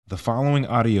The following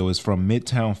audio is from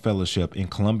Midtown Fellowship in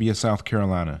Columbia, South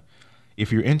Carolina. If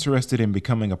you're interested in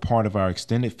becoming a part of our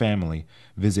extended family,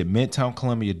 visit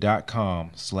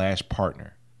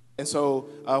midtowncolumbia.com/partner. And so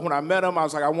when I met him, I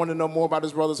was like, I want to know more about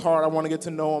his brother's heart. I want to get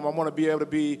to know him. I want to be able to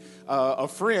be a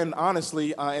friend,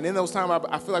 honestly. And in those times,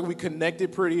 I feel like we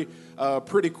connected pretty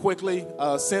quickly.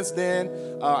 Since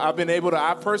then, I've been able to,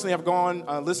 I personally have gone,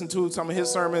 listened to some of his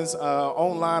sermons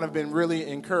online. I've been really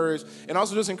encouraged and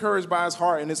also just encouraged by his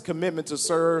heart and his commitment to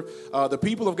serve the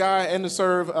people of God and to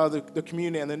serve the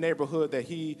community and the neighborhood that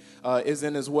he is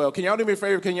in as well. Can y'all do me a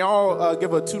favor? Can y'all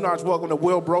give a two-notch welcome to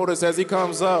Will Brodus as he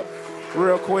comes up?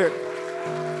 Real quick.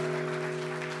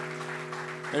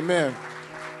 Amen.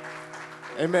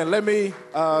 Amen. Let me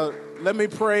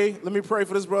pray. Let me pray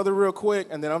for this brother real quick,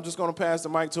 and then I'm just going to pass the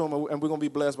mic to him, and we're going to be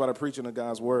blessed by the preaching of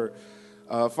God's word.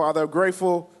 Father, I'm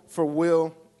grateful for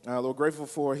Will. Lord, grateful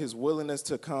for his willingness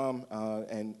to come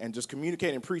and just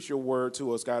communicate and preach your word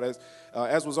to us, God.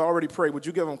 As was already prayed, would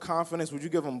you give him confidence? Would you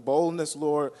give him boldness,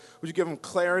 Lord? Would you give him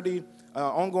clarity,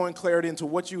 ongoing clarity into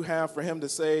what you have for him to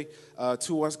say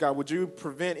to us, God? Would you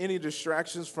prevent any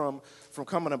distractions from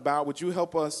coming about? Would you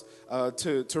help us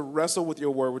to wrestle with your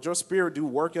word? Would your spirit do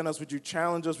work in us? Would you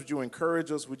challenge us? Would you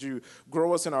encourage us? Would you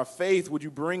grow us in our faith? Would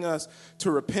you bring us to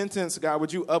repentance, God?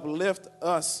 Would you uplift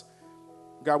us?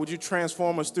 God, would you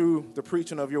transform us through the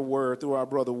preaching of your word, through our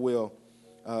brother Will?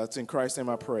 It's in Christ's name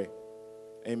I pray.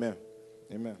 Amen.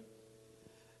 Amen.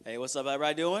 Hey, what's up,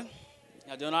 everybody doing?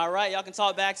 Y'all doing all right? Y'all can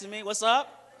talk back to me. What's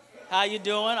up? How you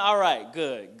doing? All right,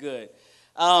 good.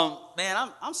 Man,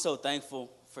 I'm so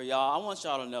thankful for y'all. I want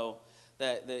y'all to know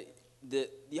that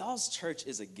y'all's church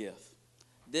is a gift.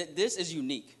 This is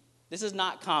unique. This is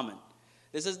not common.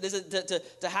 This is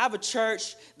to have a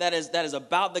church that is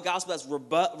about the gospel, that's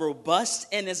robust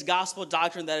in its gospel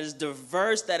doctrine, that is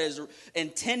diverse, that is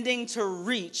intending to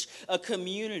reach a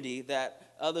community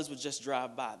that others would just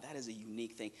drive by. That is a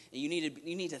unique thing, and you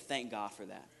need to thank God for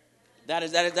that. That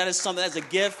is something that's a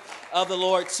gift of the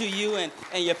Lord to you, and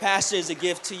your pastor is a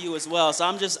gift to you as well. So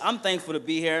I'm thankful to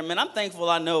be here, man. I'm thankful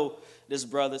I know this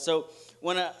brother. So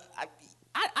when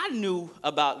I knew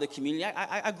about the community.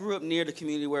 I grew up near the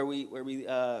community where we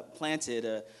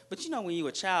planted. But you know, when you're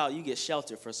a child, you get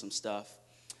shelter for some stuff.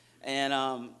 And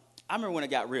I remember when it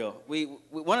got real.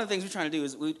 One of the things we're trying to do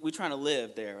is we're trying to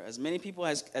live there. As many people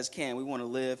as can, we want to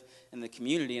live in the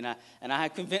community. And I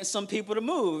had convinced some people to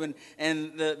move.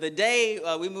 And the day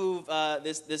we moved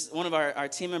this one of our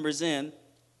team members in,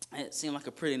 it seemed like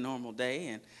a pretty normal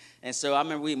day. And so I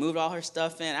remember we moved all her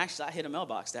stuff in. Actually, I hit a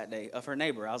mailbox that day of her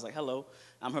neighbor. I was like, hello,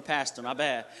 I'm her pastor, my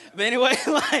bad. But anyway,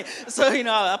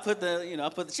 I put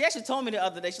the, she actually told me the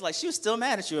other day, she was still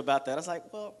mad at you about that. I was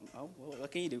like, well, what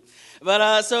can you do?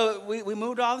 But so we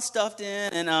moved all the stuff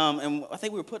in, and I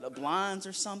think we were putting up blinds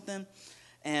or something.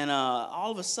 And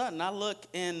all of a sudden, I look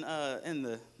in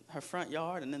her front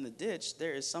yard, and in the ditch,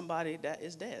 there is somebody that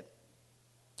is dead.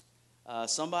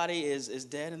 Somebody is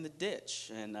dead in the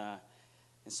ditch, and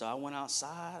so I went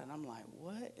outside, and I'm like,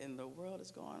 what in the world is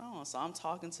going on? So I'm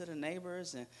talking to the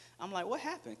neighbors, and I'm like, what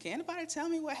happened? Can anybody tell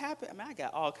me what happened? I mean, I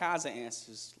got all kinds of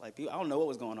answers. Like, people, I don't know what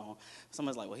was going on.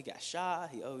 Someone's like, well, he got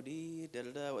shot, he OD'd,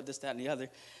 this, that, and the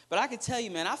other. But I can tell you,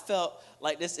 man, I felt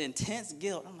like this intense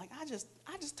guilt. I'm like, I just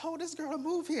told this girl to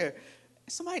move here.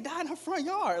 Somebody died in her front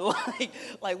yard.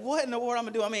 Like what in the world I'm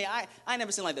going to do? I mean, I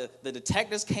never seen, like, the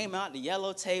detectives came out, the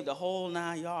yellow tape, the whole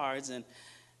 9 yards,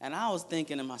 and I was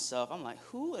thinking to myself, I'm like,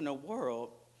 who in the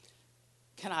world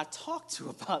can I talk to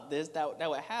about this that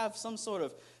would have some sort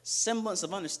of semblance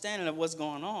of understanding of what's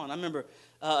going on? I remember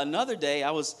another day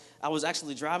I was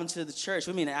actually driving to the church.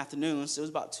 We meet in the afternoon, so it was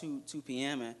about 2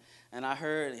 p.m. And I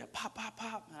heard pop, pop,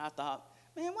 pop. And I thought,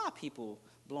 man, why are people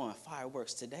blowing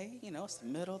fireworks today? You know, it's the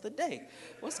middle of the day.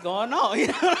 What's going on? You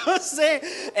know what I'm saying?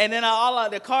 And then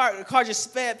the car just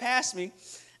sped past me,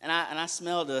 and I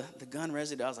smelled the gun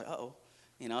residue. I was like, uh-oh.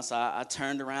 You know, so I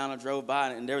turned around and drove by,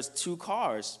 and there was 2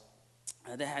 cars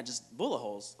that had just bullet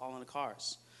holes all in the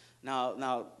cars.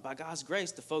 Now, by God's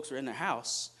grace, the folks were in their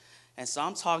house, and so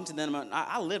I'm talking to them.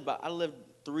 I lived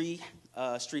 3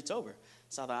 streets over,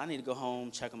 so I thought I need to go home,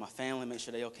 check on my family, make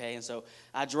sure they're okay. And so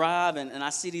I drive, and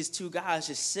I see these 2 guys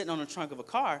just sitting on the trunk of a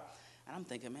car, and I'm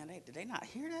thinking, man, did they not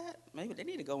hear that? Maybe they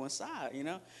need to go inside, you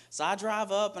know. So I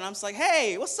drive up, and I'm just like,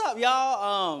 hey, what's up,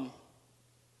 y'all?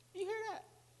 You hear that?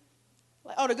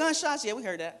 Like, oh, the gunshots? Yeah, we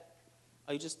heard that.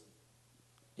 Oh, y'all just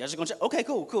gonna check? Okay,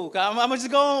 cool. I'm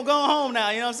just going home now,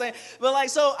 you know what I'm saying? But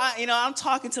so I'm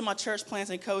talking to my church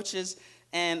planting coaches,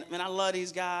 and man, I love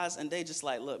these guys, and they just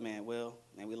like, look, man, Will,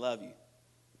 man, we love you.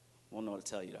 Won't know what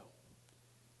to tell you though.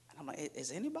 And I'm like,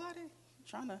 is anybody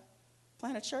trying to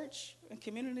plant a church in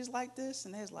communities like this?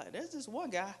 And they was like, there's this one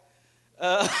guy.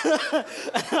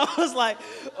 I was like,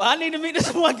 well, I need to meet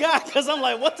this one guy because I'm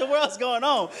like, what the world's going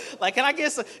on? Like, can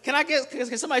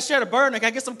somebody share the burden? Can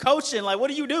I get some coaching? Like,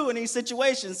 what do you do in these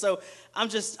situations? So I'm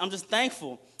just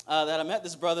thankful that I met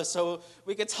this brother so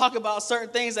we could talk about certain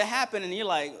things that happen. And you're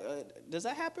like, does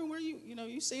that happen where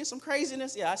you seeing some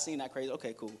craziness? Yeah, I seen that crazy.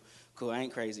 Okay, cool. I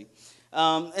ain't crazy.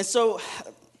 And so,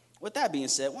 with that being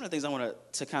said, one of the things I want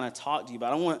to kind of talk to you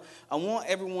about, I want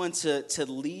everyone to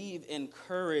leave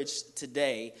encouraged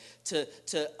today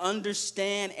to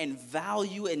understand and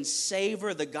value and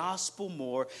savor the gospel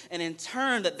more, and in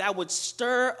turn that would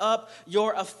stir up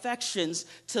your affections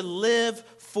to live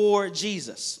for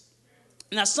Jesus.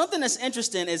 Now, something that's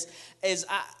interesting is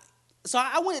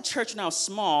I went to church when I was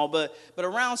small, but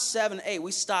around 7, 8,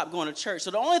 we stopped going to church.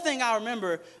 So the only thing I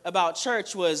remember about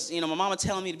church was, my mama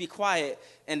telling me to be quiet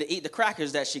and to eat the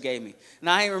crackers that she gave me.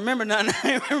 Now I ain't remember nothing.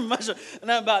 I ain't remember much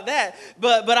about that.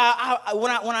 But when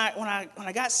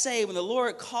I got saved, when the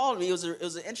Lord called me, it was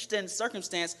an interesting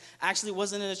circumstance. I actually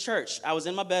wasn't in a church. I was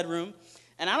in my bedroom,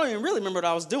 and I don't even really remember what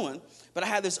I was doing. But I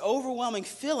had this overwhelming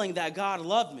feeling that God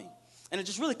loved me. And it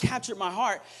just really captured my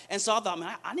heart. And so I thought,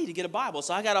 man, I need to get a Bible.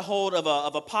 So I got a hold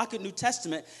of a pocket New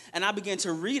Testament, and I began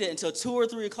to read it until 2 or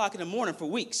 3 o'clock in the morning for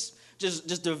weeks,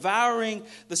 just devouring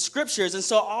the scriptures. And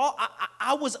so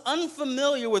I was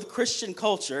unfamiliar with Christian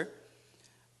culture.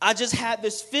 I just had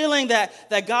this feeling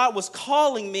that God was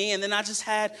calling me, and then I just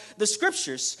had the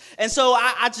scriptures. And so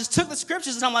I just took the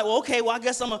scriptures, and I'm like, well, okay, I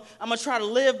guess I'm gonna try to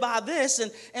live by this.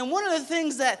 And one of the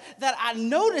things that I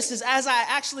noticed is as I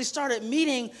actually started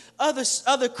meeting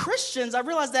other Christians, I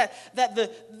realized that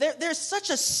there's such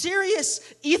a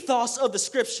serious ethos of the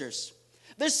scriptures.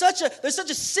 There's such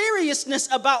a seriousness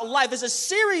about life. There's a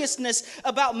seriousness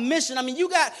about mission. I mean, you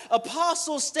got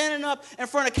apostles standing up in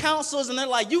front of councils, and they're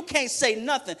like, you can't say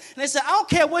nothing. And they say, I don't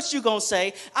care what you're going to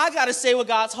say. I got to say what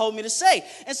God told me to say.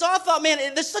 And so I thought, man,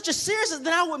 there's such a seriousness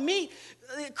that I would meet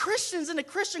Christians in the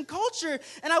Christian culture,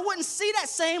 and I wouldn't see that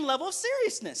same level of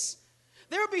seriousness.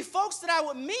 There would be folks that I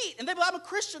would meet, and they'd be like, I'm a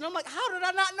Christian. I'm like, how did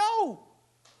I not know?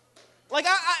 Like,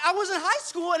 I was in high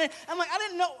school, and I'm like, I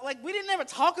didn't know, like, we didn't ever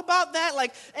talk about that.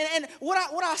 Like, and what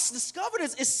I discovered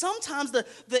is sometimes the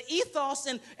ethos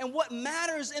and what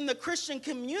matters in the Christian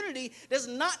community does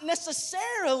not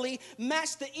necessarily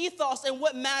match the ethos and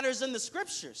what matters in the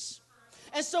scriptures.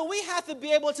 And so we have to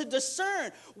be able to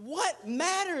discern what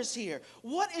matters here,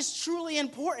 what is truly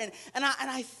important. And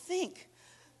I think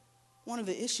one of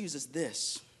the issues is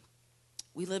this.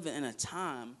 We live in a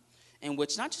time in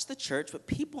which not just the church, but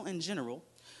people in general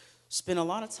spend a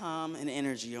lot of time and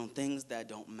energy on things that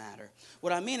don't matter.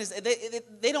 What I mean is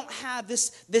they don't have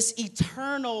this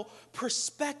eternal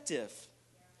perspective.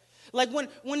 Like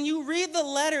when you read the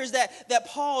letters that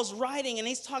Paul's writing, and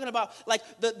he's talking about like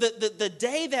the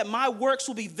day that my works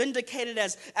will be vindicated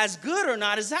as good or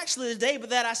not is actually the day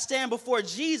that I stand before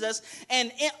Jesus, and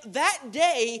that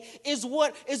day is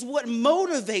what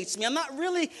motivates me. I'm not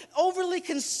really overly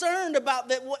concerned about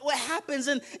what happens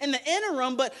in the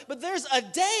interim, but there's a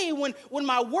day when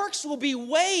my works will be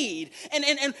weighed, and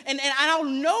I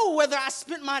don't know whether I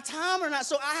spent my time or not.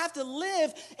 So I have to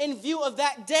live in view of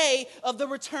that day of the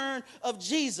return of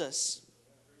Jesus.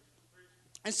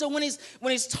 And so when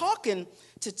he's talking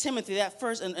to Timothy, that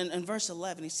first in verse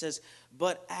 11, he says,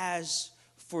 but as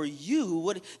for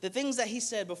you, the things that he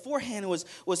said beforehand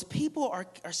was people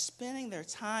are spending their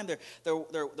time,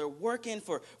 they're working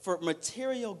for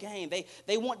material gain.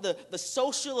 They want the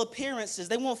social appearances.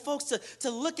 They want folks to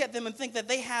look at them and think that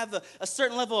they have a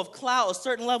certain level of clout, a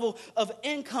certain level of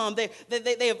income.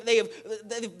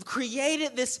 They've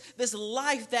created this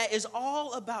life that is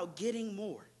all about getting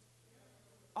more.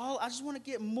 I just want to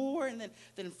get more, and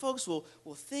then folks will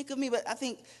think of me. But I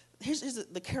think here's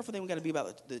the careful thing we got to be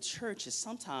about the church is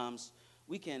sometimes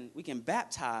we can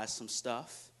baptize some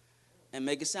stuff and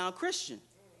make it sound Christian.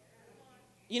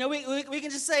 We can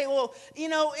just say, well,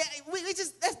 we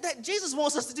just that Jesus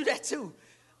wants us to do that too.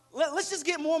 Let's just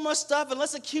get more and more stuff, and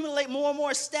let's accumulate more and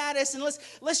more status, and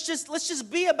let's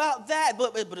just be about that.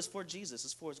 But it's for Jesus.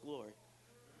 It's for His glory.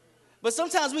 But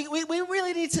sometimes we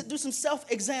really need to do some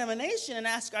self-examination and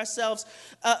ask ourselves,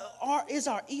 is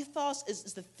our ethos,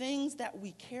 is the things that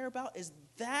we care about, is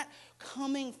that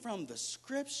coming from the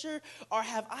scripture? Or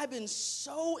have I been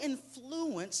so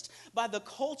influenced by the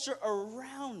culture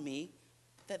around me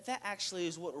that actually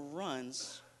is what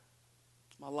runs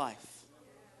my life?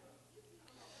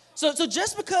 So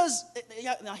just because,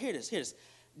 now hear this.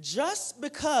 Just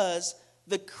because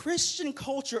the Christian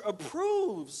culture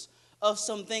approves of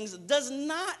some things does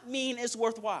not mean it's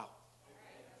worthwhile.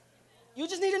 You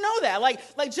just need to know that. Like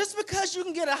just because you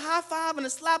can get a high five and a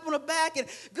slap on the back and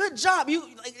good job,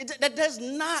 that does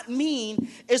not mean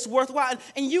it's worthwhile.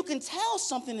 And you can tell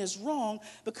something is wrong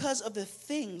because of the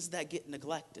things that get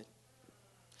neglected.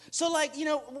 So, like, you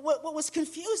know, what was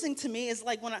confusing to me is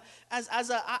like when I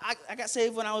got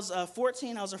saved when I was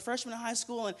 14, I was a freshman in high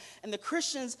school, and the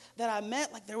Christians that I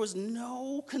met, like, there was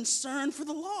no concern for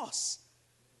the lost.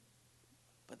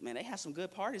 But, man, they had some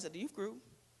good parties at the youth group.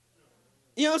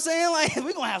 You know what I'm saying? Like,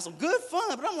 we're going to have some good fun.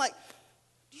 But I'm like,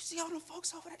 do you see all the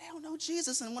folks over there? They don't know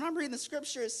Jesus. And when I'm reading the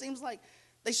scripture, it seems like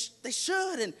they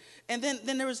should. And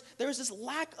then there was this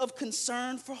lack of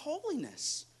concern for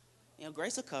holiness. You know,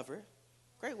 grace will cover it.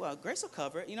 Great, well, grace will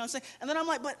cover it, you know what I'm saying? And then I'm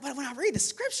like, but when I read the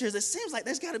scriptures, it seems like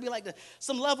there's got to be like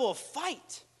some level of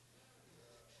fight.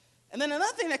 And then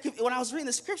another thing when I was reading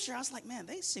the scripture, I was like, man,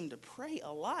 they seem to pray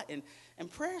a lot.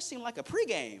 And prayer seemed like a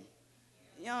pregame.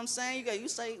 You know what I'm saying? You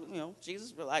say, you know,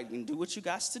 Jesus, like, do what you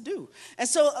got to do. And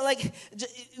so, like,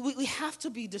 we have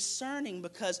to be discerning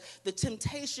because the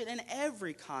temptation in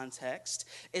every context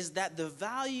is that the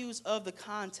values of the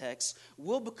context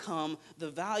will become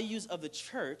the values of the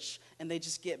church, and they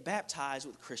just get baptized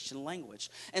with Christian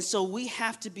language. And so we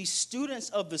have to be students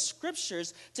of the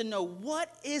scriptures to know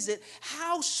what is it,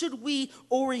 how should we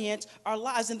orient our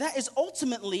lives? And that is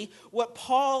ultimately what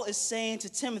Paul is saying to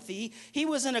Timothy. He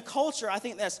was in a culture, I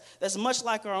think, that's much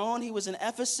like our own. He was in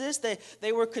Ephesus.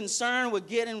 They were concerned with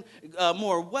getting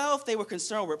more wealth. They were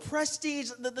concerned with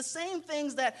prestige, the same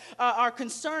things that are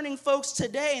concerning folks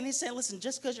today. And he's saying, listen,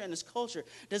 just because you're in this culture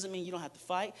doesn't mean you don't have to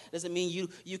fight. Doesn't mean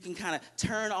you can kind of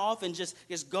turn off and just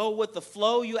go with the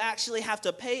flow. You actually have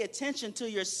to pay attention to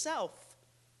yourself.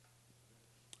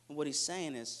 And what he's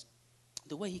saying is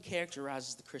the way he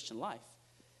characterizes the Christian life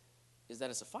is that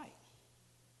it's a fight.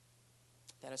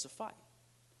 That it's a fight.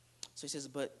 So he says,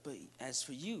 but as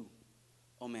for you,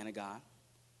 O man of God,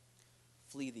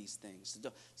 flee these things.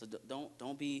 So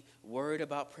don't be worried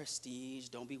about prestige.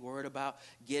 Don't be worried about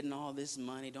getting all this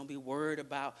money. Don't be worried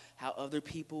about how other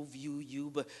people view you.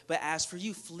 But as for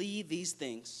you, flee these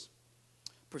things.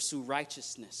 Pursue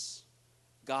righteousness,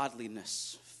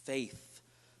 godliness, faith,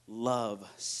 love,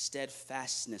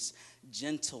 steadfastness,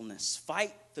 gentleness.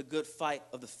 Fight the good fight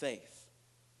of the faith.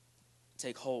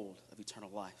 Take hold of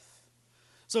eternal life.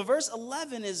 So verse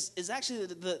 11 is actually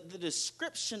the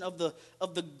description of the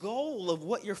goal of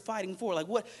what you're fighting for. Like,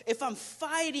 what if I'm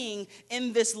fighting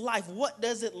in this life, what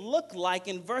does it look like?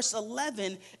 And verse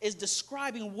 11 is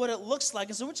describing what it looks like.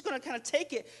 And so we're just going to kind of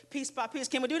take it piece by piece.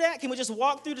 Can we do that? Can we just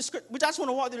walk through the script? I just want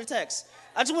to walk through the text.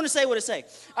 I just want to say what it say.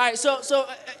 All right, so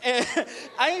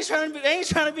I ain't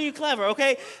trying to be clever,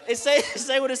 okay?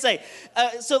 Say what it say.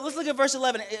 So let's look at verse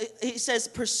 11. He says,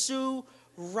 pursue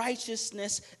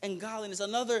righteousness and godliness.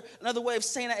 Another way of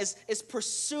saying that is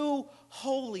pursue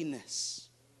holiness.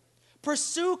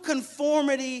 Pursue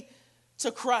conformity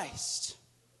to Christ.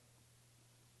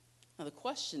 Now the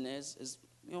question is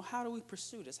how do we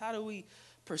pursue this? How do we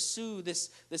pursue this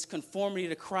conformity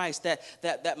to Christ,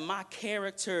 that my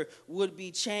character would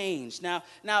be changed? Now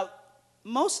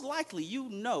most likely you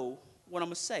know what I'm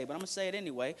going to say, but I'm going to say it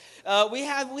anyway. We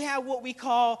have what we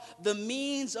call the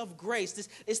means of grace.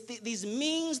 These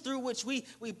means through which we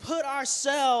put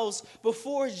ourselves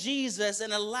before Jesus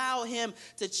and allow him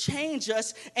to change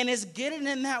us, and it's getting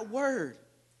in that word.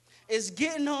 It's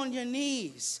getting on your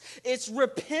knees. It's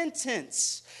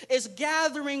repentance. It's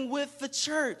gathering with the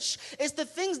church. It's the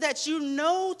things that you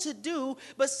know to do,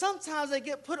 but sometimes they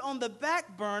get put on the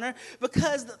back burner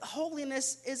because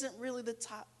holiness isn't really the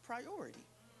top priority.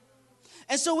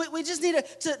 And so we just need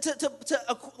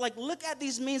to look at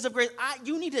these means of grace.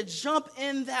 You need to jump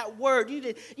in that word. You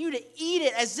need to eat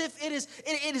it as if it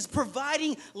is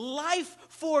providing life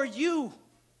for you.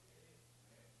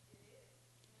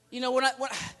 You know,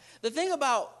 the thing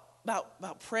about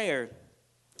prayer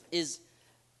is,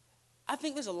 I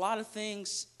think there's a lot of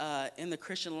things in the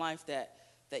Christian life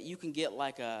that you can get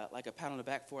like a pat on the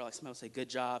back for, like somebody will say, good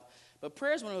job. But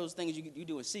prayer is one of those things you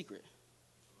do in secret.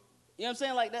 You know what I'm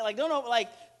saying? Like that. Like,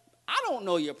 I don't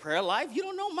know your prayer life. You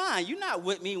don't know mine. You're not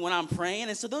with me when I'm praying.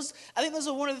 And so I think those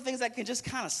are one of the things that can just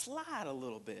kind of slide a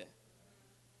little bit.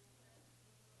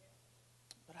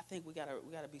 But I think we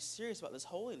gotta be serious about this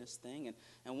holiness thing.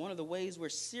 And one of the ways we're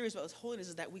serious about this holiness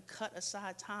is that we cut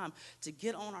aside time to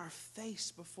get on our face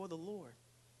before the Lord,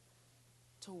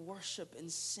 to worship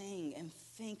and sing and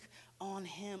think on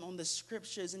him, on the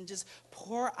scriptures, and just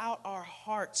pour out our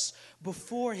hearts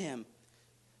before him.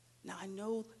 Now, I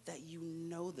know that you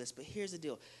know this, but here's the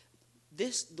deal.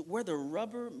 Where the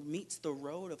rubber meets the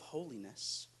road of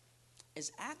holiness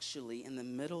is actually in the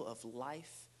middle of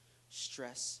life,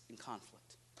 stress, and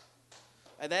conflict.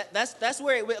 That's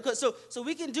where so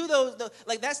we can do those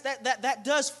like that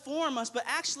does form us, but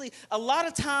actually a lot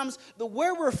of times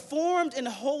where we're formed in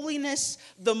holiness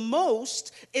the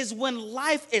most is when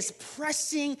life is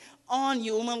pressing on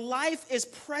you. And when life is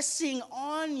pressing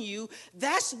on you,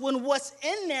 that's when what's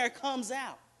in there comes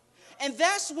out. And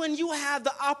that's when you have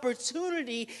the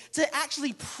opportunity to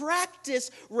actually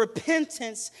practice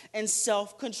repentance and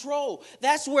self-control.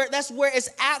 That's where it's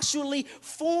actually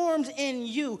formed in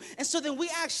you. And so then we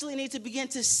actually need to begin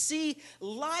to see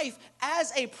life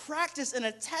as a practice and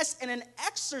a test and an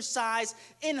exercise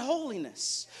in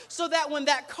holiness. So that when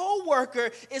that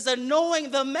coworker is annoying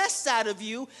the mess out of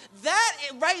you, that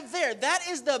right there, that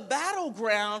is the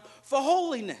battleground for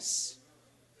holiness.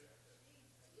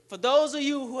 For those of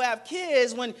you who have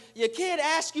kids, when your kid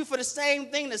asks you for the same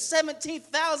thing the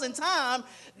 17,000th time,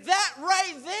 that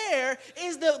right there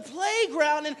is the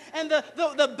playground and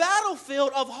the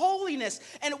battlefield of holiness.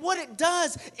 And what it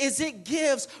does is it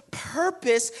gives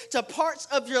purpose to parts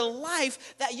of your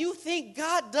life that you think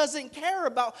God doesn't care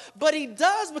about, but he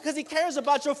does because he cares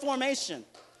about your formation.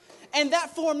 And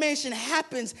that formation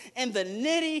happens in the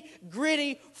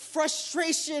nitty-gritty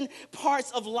frustration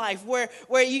parts of life where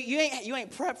you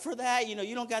ain't prepped for that. You know,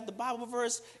 you don't got the Bible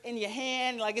verse in your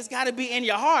hand. Like, it's got to be in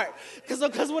your heart.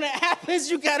 Because when it happens,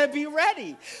 you got to be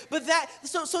ready. But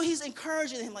so he's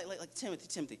encouraging him, like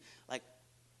Timothy, like,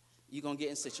 you're going to get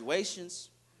in situations.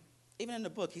 Even in the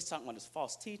book, he's talking about there's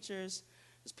false teachers.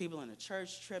 There's people in the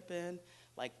church tripping.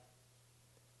 Like,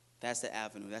 that's the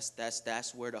avenue.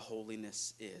 That's where the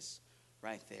holiness is,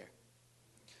 right there.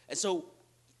 And so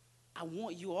I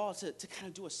want you all to kind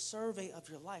of do a survey of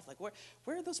your life. Like, where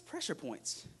are those pressure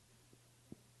points?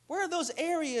 Where are those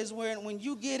areas where when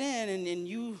you get in and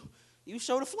you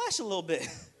show the flesh a little bit?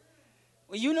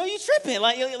 Well, you know you're tripping.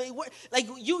 Like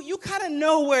you kind of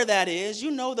know where that is.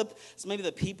 You know maybe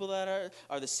the people that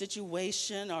are the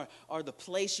situation or the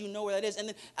place. You know where that is. And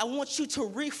then I want you to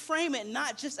reframe it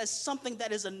not just as something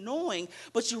that is annoying,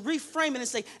 but you reframe it and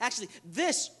say, actually,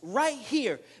 this right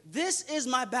here, this is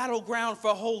my battleground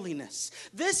for holiness.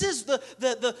 This is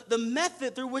the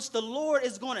method through which the Lord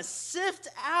is going to sift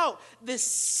out this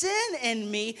sin in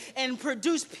me and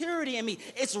produce purity in me.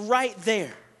 It's right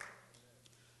there.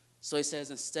 So he says,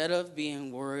 instead of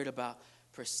being worried about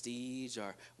prestige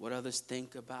or what others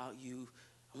think about you,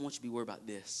 I want you to be worried about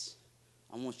this.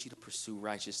 I want you to pursue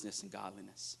righteousness and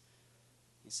godliness.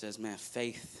 He says, man,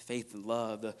 faith and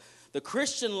love. The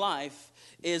Christian life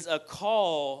is a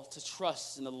call to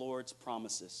trust in the Lord's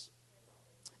promises.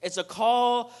 It's a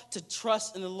call to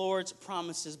trust in the Lord's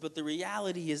promises, but the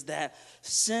reality is that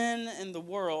sin in the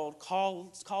world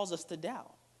calls us to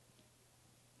doubt.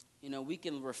 You know, we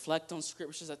can reflect on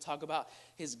scriptures that talk about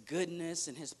his goodness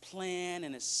and his plan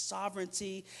and his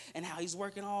sovereignty and how he's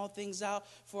working all things out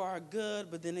for our good.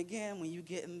 But then again, when you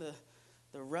get in the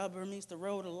rubber meets the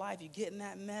road of life, you get in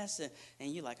that mess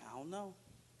and you're like, I don't know.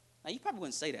 Now, you probably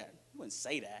wouldn't say that. You wouldn't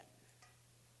say that.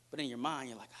 But in your mind,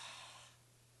 you're like,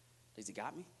 does he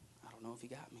got me? I don't know if he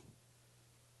got me.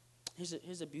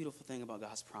 Here's a beautiful thing about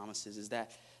God's promises is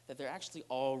that they're actually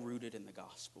all rooted in the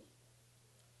gospel.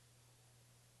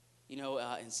 You know,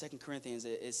 in 2 Corinthians,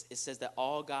 it says that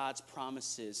all God's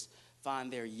promises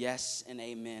find their yes and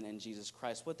amen in Jesus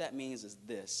Christ. What that means is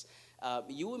this.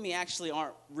 You and me actually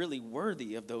aren't really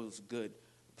worthy of those good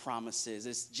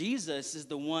promises. Jesus is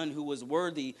the one who was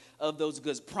worthy of those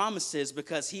good promises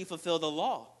because he fulfilled the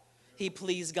law. He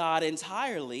pleased God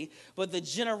entirely, but the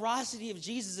generosity of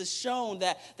Jesus is shown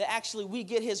that actually we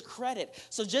get his credit.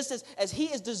 So just as he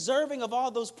is deserving of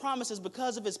all those promises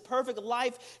because of his perfect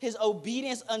life, his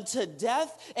obedience unto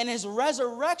death, and his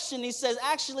resurrection, he says,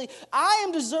 actually, I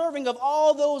am deserving of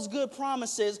all those good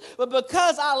promises, but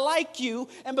because I like you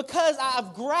and because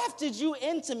I've grafted you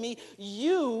into me,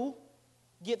 you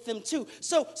get them too.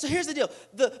 So here's the deal.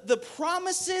 The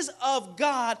promises of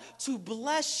God to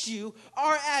bless you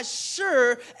are as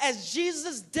sure as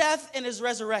Jesus' death and his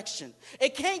resurrection.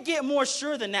 It can't get more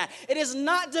sure than that. It is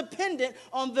not dependent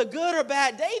on the good or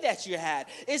bad day that you had.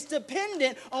 It's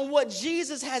dependent on what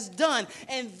Jesus has done.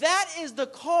 And that is the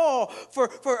call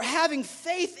for having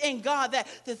faith in God, that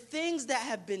the things that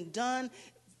have been done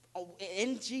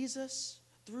in Jesus,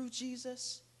 through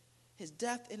Jesus, his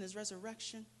death and his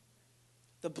resurrection,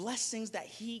 the blessings that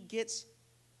he gets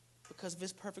because of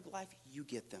his perfect life, you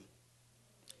get them.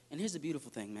 And here's the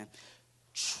beautiful thing, man.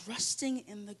 Trusting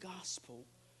in the gospel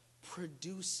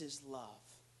produces love.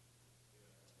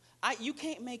 You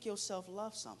can't make yourself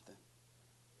love something.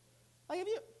 Like, if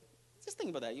you just think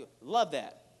about that, you love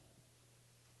that.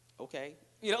 Okay,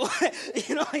 you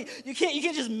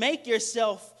can't just make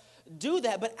yourself do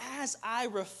that. But as I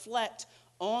reflect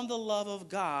on the love of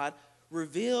God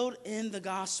revealed in the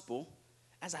gospel,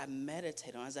 as I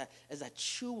meditate on, as I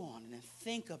chew on it and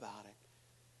think about it,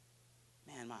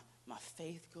 man, my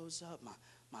faith goes up,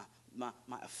 my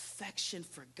affection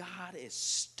for God is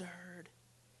stirred.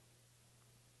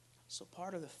 So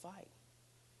part of the fight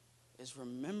is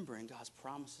remembering God's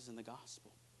promises in the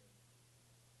gospel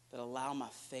that allow my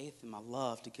faith and my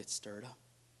love to get stirred up.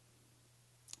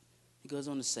 He goes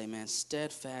on to say, man,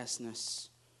 steadfastness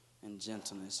and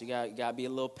gentleness. You got to be a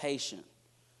little patient.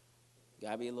 You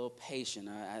got to be a little patient.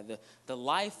 The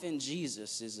life in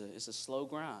Jesus is a slow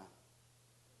grind.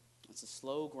 It's a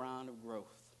slow grind of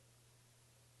growth.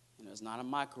 You know, it's not a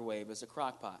microwave, it's a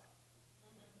crock pot.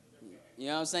 You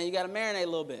know what I'm saying? You got to marinate a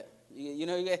little bit.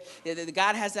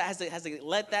 God has to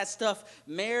let that stuff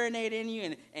marinate in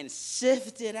you and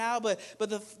sift it out. But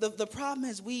the problem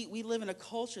is we live in a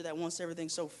culture that wants everything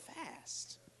so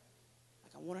fast.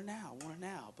 Like, I want it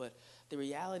now. But the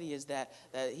reality is that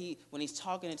when he's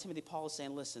talking to Timothy, Paul is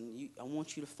saying, listen, I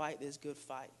want you to fight this good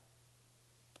fight.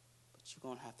 But you're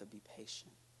going to have to be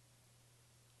patient.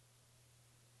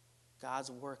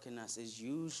 God's work in us is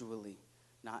usually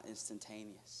not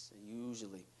instantaneous. It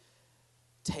usually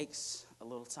takes a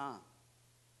little time.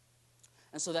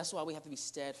 And so that's why we have to be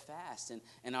steadfast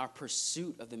in our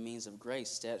pursuit of the means of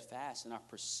grace, steadfast in our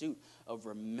pursuit of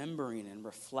remembering and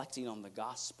reflecting on the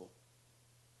gospel.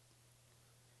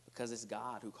 Because it's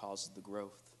God who causes the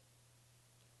growth.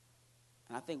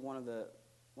 And I think one of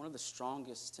the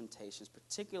strongest temptations,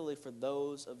 particularly for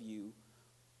those of you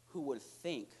who would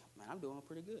think, man, I'm doing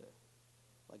pretty good,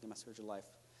 like in my spiritual life.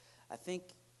 I think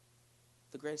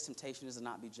the greatest temptation is to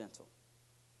not be gentle.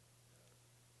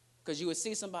 Because you would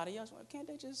see somebody else, well, can't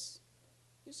they just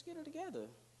get it together?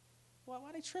 Why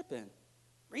are they tripping?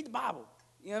 Read the Bible.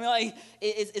 You know what I mean?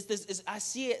 Like, I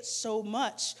see it so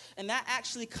much. And that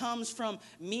actually comes from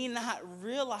me not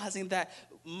realizing that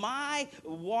my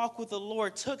walk with the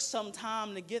Lord took some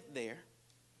time to get there.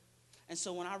 And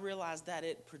so when I realized that,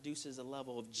 it produces a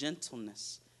level of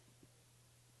gentleness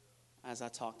as I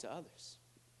talk to others.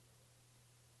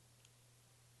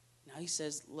 Now he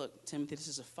says, look, Timothy, this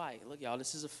is a fight. Look, y'all,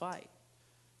 this is a fight.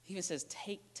 He even says,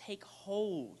 take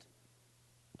hold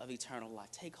of eternal life.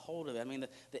 Take hold of it. I mean,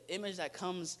 the image that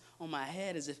comes on my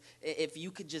head is if you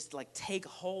could just like take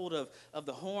hold of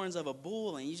the horns of a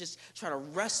bull and you just try to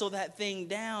wrestle that thing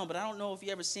down. But I don't know if you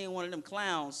ever seen one of them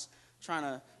clowns trying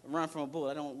to run from a bull.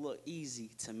 That don't look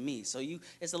easy to me. So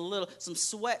some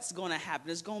sweat's going to happen.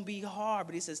 It's going to be hard.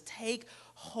 But he says, take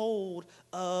hold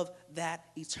of that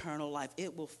eternal life.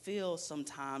 It will feel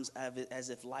sometimes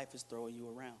as if life is throwing you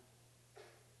around,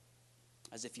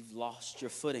 as if you've lost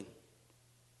your footing.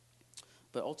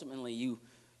 But ultimately, you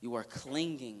are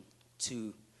clinging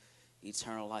to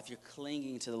eternal life. You're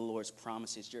clinging to the Lord's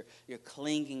promises. You're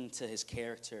clinging to his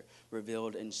character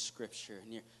revealed in Scripture.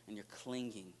 And you're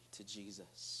clinging to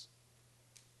Jesus.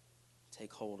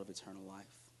 Take hold of eternal life.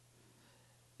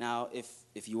 Now,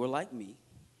 if you are like me,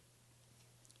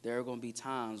 there are going to be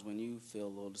times when you feel a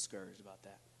little discouraged about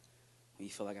that. When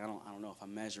you feel like, I don't know if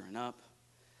I'm measuring up.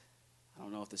 I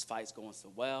don't know if this fight's going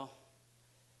so well.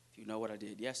 If you know what I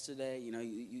did yesterday,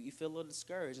 you feel a little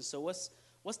discouraged. And so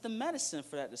what's the medicine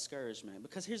for that discouragement?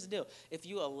 Because here's the deal. If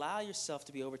you allow yourself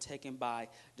to be overtaken by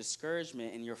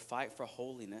discouragement in your fight for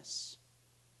holiness,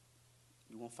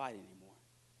 you won't fight anymore.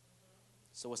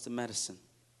 So what's the medicine?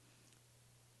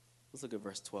 Let's look at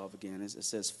verse 12 again. It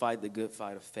says, fight the good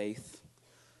fight of faith.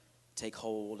 Take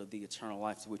hold of the eternal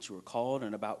life to which you were called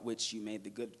and about which you made the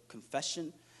good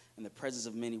confession in the presence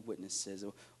of many witnesses.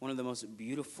 One of the most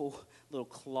beautiful little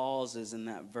clauses in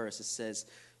that verse, it says,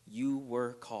 you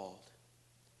were called.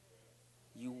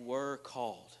 You were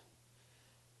called.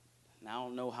 Now, I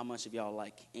don't know how much of y'all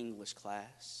like English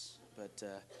class, but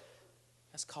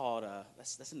that's called,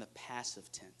 that's in the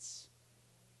passive tense.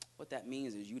 What that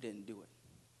means is you didn't do it.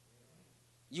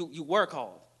 You were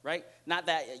called, right? Not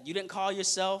that you didn't call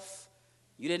yourself.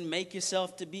 You didn't make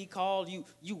yourself to be called.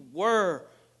 You were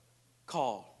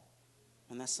called.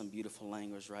 And that's some beautiful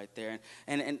language right there.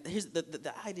 And here's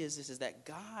the idea is that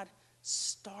God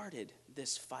started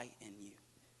this fight in you.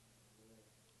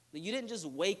 You didn't just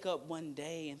wake up one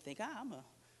day and think, I'm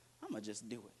gonna just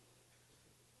do it.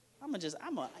 I'm gonna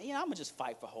just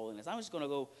fight for holiness. I'm just gonna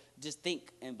go just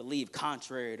think and believe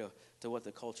contrary to what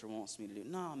the culture wants me to do.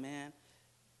 No, man.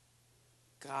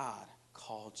 God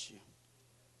called you.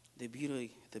 The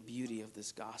beauty of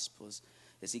this gospel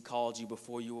is he called you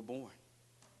before you were born.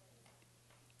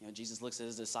 Jesus looks at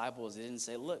his disciples. He didn't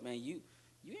say, look, man, you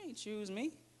ain't choose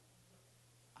me.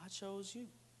 I chose you. You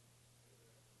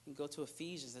can go to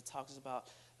Ephesians that talks about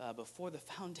before the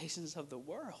foundations of the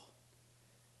world.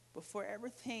 before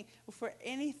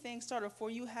anything started, before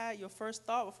you had your first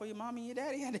thought, before your mommy and your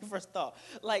daddy had their first thought.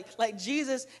 Like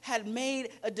Jesus had made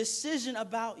a decision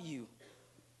about you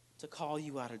to call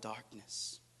you out of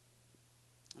darkness.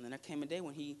 And then there came a day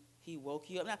when he woke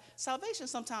you up. Now, salvation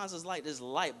sometimes is like this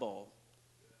light bulb.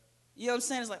 You know what I'm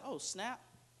saying? It's like, oh, snap.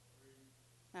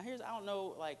 Now, I don't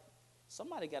know, like,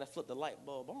 somebody got to flip the light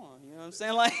bulb on. You know what I'm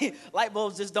saying? Like, light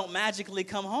bulbs just don't magically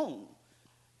come home.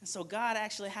 And so God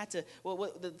actually had to,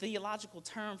 what the theological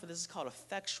term for this is called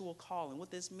effectual calling.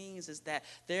 What this means is that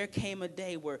there came a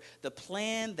day where the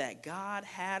plan that God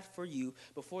had for you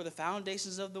before the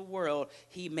foundations of the world,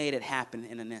 he made it happen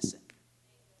in an instant.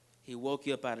 He woke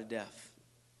you up out of death.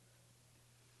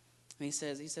 And he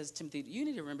says, Timothy, you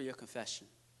need to remember your confession.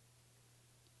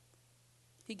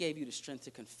 He gave you the strength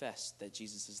to confess that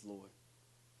Jesus is Lord.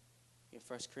 In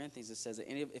 1 Corinthians, it says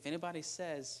that if anybody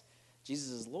says Jesus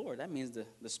is Lord, that means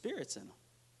the Spirit's in them.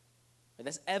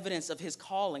 That's evidence of his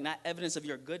calling, not evidence of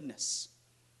your goodness.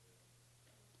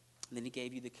 And then he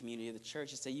gave you the community of the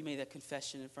church. He said, you made that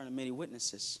confession in front of many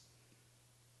witnesses.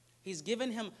 He's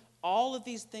given him all of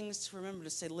these things to remember, to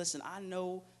say, listen, I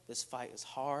know this fight is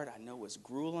hard. I know it's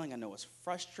grueling. I know it's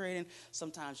frustrating.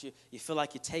 Sometimes you feel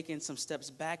like you're taking some steps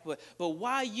back. But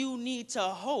why you need to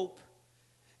hope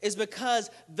is because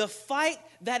the fight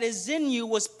that is in you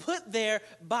was put there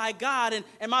by God.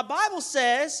 And my Bible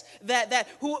says that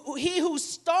he who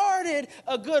started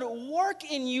a good work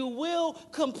in you will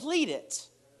complete it.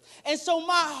 And so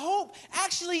my hope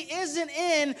actually isn't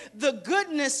in the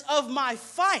goodness of my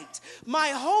fight. My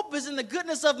hope is in the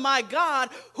goodness of my God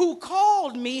who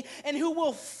called me and who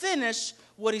will finish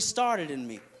what he started in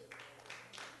me.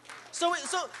 So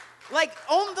like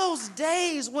on those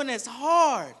days when it's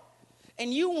hard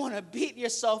and you want to beat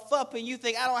yourself up and you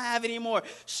think, I don't have any more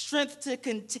strength to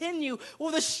continue.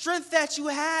 Well, the strength that you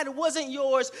had wasn't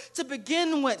yours to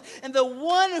begin with. And the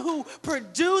one who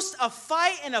produced a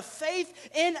fight and a faith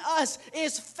in us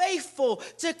is faithful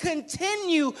to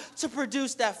continue to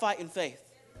produce that fight and faith.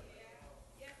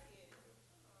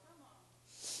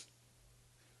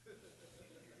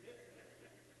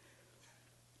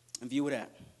 In view of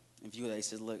that, he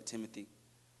says, look, Timothy,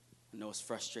 I know it's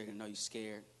frustrating. I know you're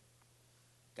scared.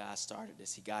 God started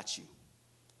this. He got you.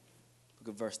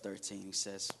 Look at verse 13. He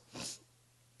says,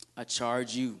 I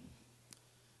charge you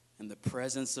in the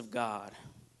presence of God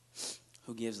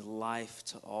who gives life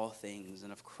to all things,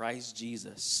 and of Christ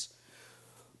Jesus,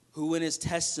 who in his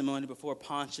testimony before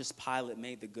Pontius Pilate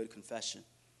made the good confession,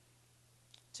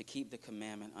 to keep the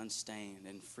commandment unstained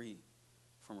and free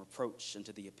from reproach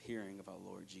unto the appearing of our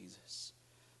Lord Jesus.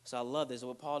 So I love this.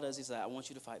 What Paul does, he said, I want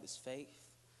you to fight this faith,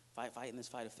 fight in this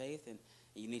fight of faith, and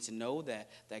you need to know that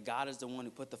God is the one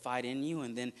who put the fight in you,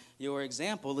 and then your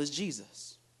example is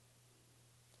Jesus.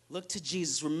 Look to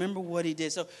Jesus. Remember what he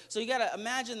did. So you got to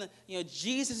imagine that,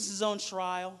 Jesus is on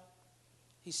trial.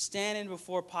 He's standing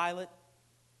before Pilate.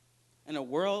 In a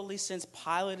worldly sense,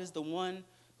 Pilate is the one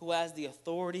who has the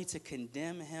authority to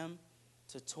condemn him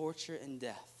to torture and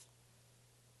death.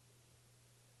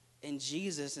 And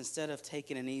Jesus, instead of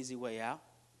taking an easy way out,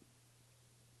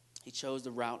 he chose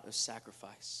the route of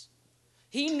sacrifice.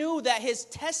 He knew that his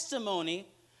testimony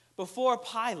before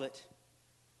Pilate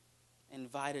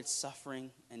invited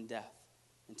suffering and death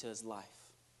into his life.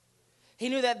 He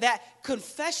knew that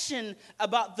confession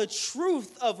about the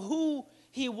truth of who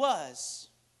he was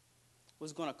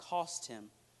going to cost him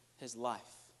his life.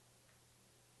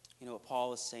 You know what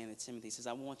Paul is saying to Timothy? He says,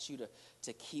 I want you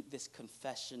to keep this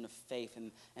confession of faith.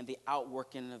 And the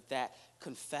outworking of that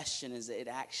confession is that it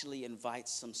actually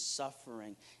invites some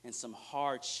suffering and some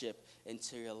hardship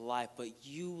into your life. But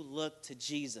you look to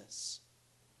Jesus.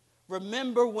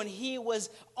 Remember when he was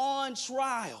on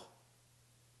trial,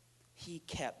 he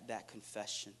kept that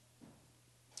confession.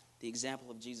 The example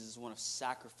of Jesus is one of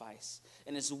sacrifice,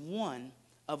 and it's one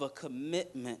of a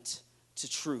commitment to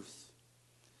truth.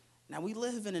 Now, we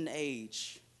live in an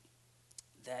age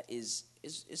that is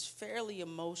fairly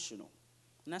emotional,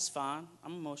 and that's fine.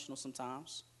 I'm emotional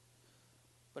sometimes,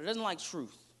 but it doesn't like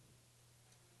truth.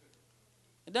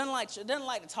 It doesn't like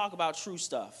to talk about true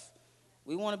stuff.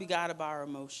 We want to be guided by our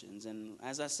emotions, and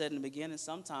as I said in the beginning,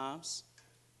 sometimes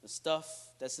the stuff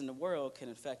that's in the world can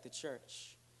affect the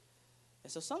church.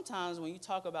 And so sometimes when you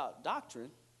talk about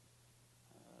doctrine,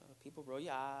 people roll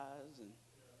your eyes and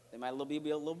they might be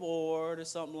a little bored or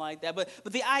something like that. But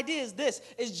the idea is this,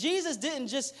 is Jesus didn't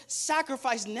just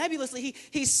sacrifice nebulously.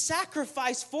 He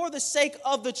sacrificed for the sake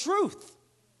of the truth.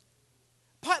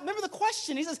 Remember the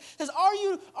question. He says, are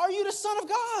you the Son of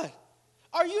God?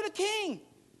 Are you the King?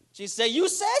 Jesus said, you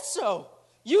said so.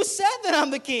 You said that I'm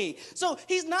the king. So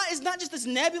it's not just this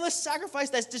nebulous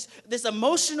sacrifice that's just this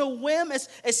emotional whim. It's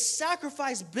a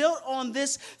sacrifice built on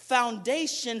this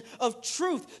foundation of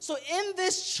truth. So in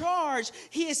this charge,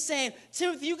 he is saying,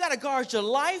 Timothy, you got to guard your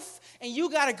life and you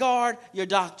got to guard your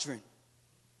doctrine.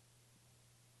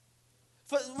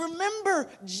 Remember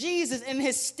Jesus and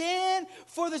his stand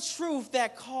for the truth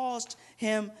that caused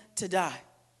him to die.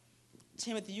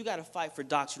 Timothy, you got to fight for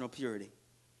doctrinal purity.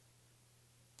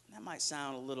 That might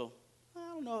sound a little, I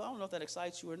don't know if that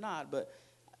excites you or not, but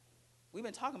we've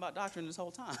been talking about doctrine this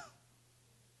whole time.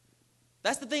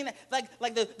 That's the thing, that,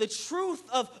 like the truth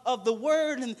of the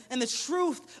word and the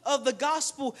truth of the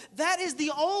gospel, that is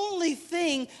the only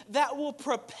thing that will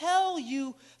propel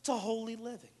you to holy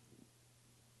living.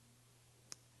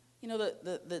 You know,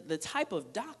 the type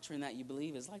of doctrine that you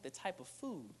believe is like the type of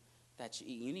food that you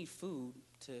eat. You need food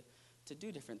to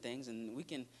do different things, and we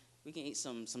can eat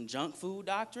some junk food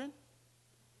doctrine,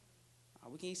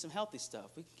 or we can eat some healthy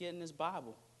stuff. We can get in this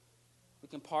Bible. We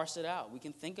can parse it out. We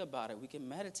can think about it. We can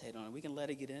meditate on it. We can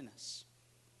let it get in us.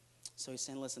 So he's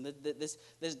saying, listen,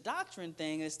 this doctrine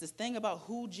thing, it's this thing about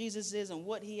who Jesus is and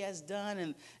what he has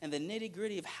done and the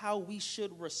nitty-gritty of how we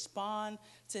should respond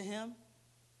to him.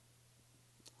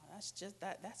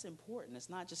 That's important. It's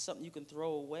not just something you can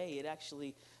throw away. It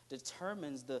actually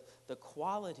determines the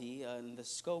quality and the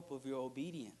scope of your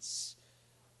obedience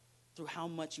through how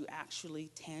much you actually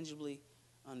tangibly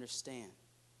understand.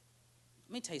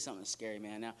 Let me tell you something scary,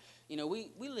 man. Now, you know,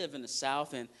 we live in the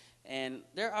South, and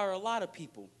there are a lot of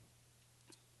people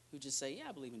who just say, yeah,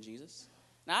 I believe in Jesus.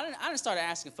 Now, I didn't start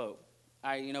asking folk. All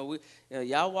right, you know,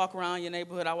 y'all walk around your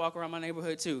neighborhood, I walk around my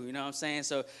neighborhood too, you know what I'm saying?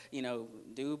 So, you know,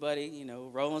 dude, buddy, you know,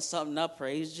 rolling something up,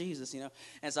 praise Jesus, you know.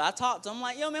 And so I talked to him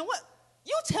like, yo, man, what?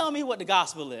 You tell me what the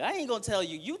gospel is. I ain't going to tell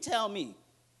you. You tell me.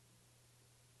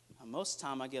 And most of the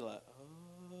time I get like,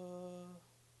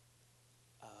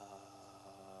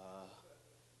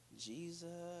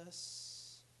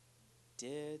 Jesus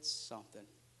did something.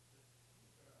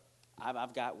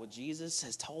 I've got what Jesus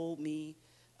has told me.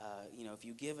 You know, if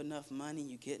you give enough money,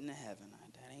 you get into heaven.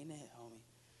 That ain't it, homie.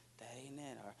 That ain't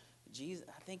it. Or Jesus,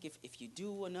 I think if you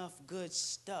do enough good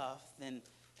stuff, then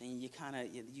you kind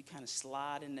of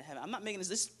slide into heaven. I'm not making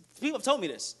this. People have told me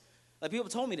this. Like, people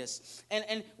have told me this.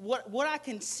 And what I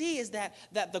can see is that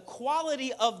the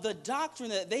quality of the doctrine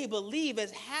that they believe is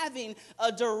having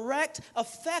a direct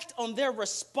effect on their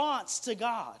response to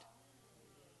God.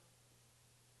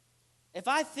 If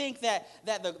I think that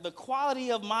the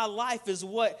quality of my life is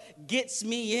what gets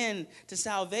me into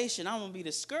salvation, I'm going to be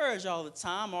discouraged all the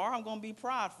time, or I'm going to be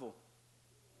prideful.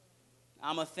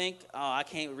 I'm going to think, oh, I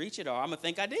can't reach it, or I'm going to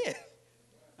think I did.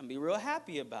 I'm going to be real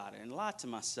happy about it and lie to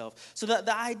myself. So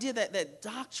the idea that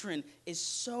doctrine is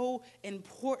so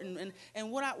important. And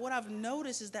what I've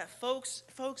noticed is that folks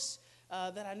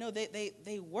that I know,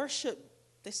 they worship,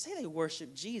 they say they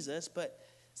worship Jesus, but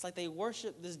it's like they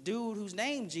worship this dude who's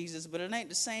named Jesus, but it ain't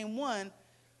the same one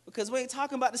because we ain't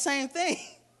talking about the same thing.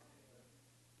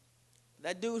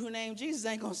 That dude who named Jesus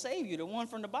ain't going to save you. The one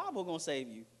from the Bible going to save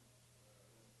you.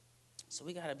 So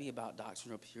we got to be about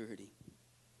doctrinal purity.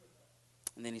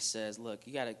 And then he says, look,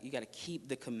 you got to keep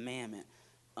the commandment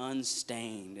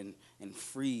unstained and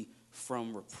free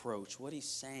from reproach. What he's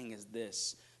saying is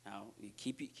this. Now, you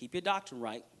keep your doctrine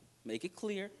right. Make it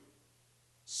clear.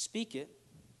 Speak it.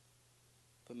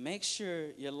 But make sure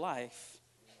your life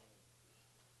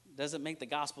doesn't make the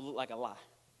gospel look like a lie.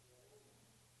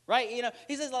 Right? You know,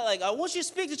 he says, like, I want you to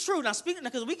speak the truth. Now, speak it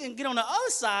because we can get on the other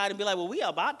side and be like, well, we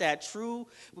about that true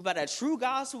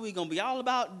gospel. We're going to be all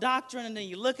about doctrine. And then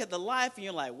you look at the life and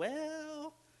you're like,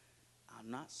 well, I'm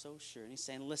not so sure. And he's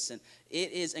saying, listen,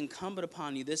 it is incumbent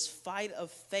upon you. This fight of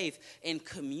faith in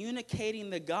communicating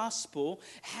the gospel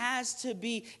has to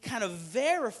be kind of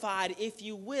verified, if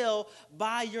you will,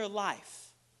 by your life.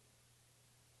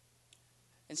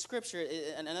 In Scripture,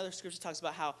 another Scripture talks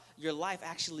about how your life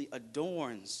actually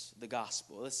adorns the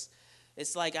gospel.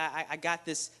 It's like I got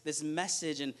this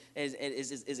message, and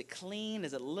is it clean?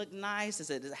 Does it look nice? Does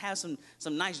it have some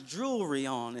nice jewelry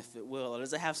on, if it will? Or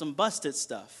does it have some busted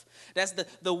stuff? That's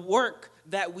the work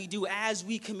that we do as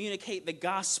we communicate the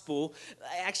gospel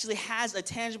actually has a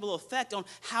tangible effect on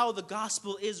how the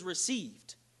gospel is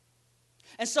received.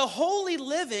 And so holy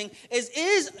living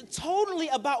is totally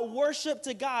about worship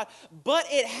to God, but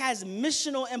it has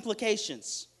missional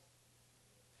implications.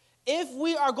 If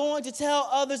we are going to tell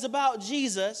others about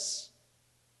Jesus,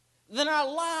 then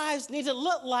our lives need to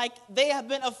look like they have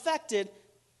been affected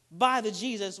by the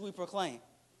Jesus we proclaim.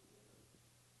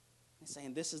 He's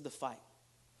saying this is the fight.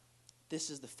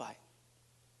 This is the fight.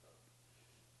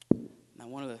 Now,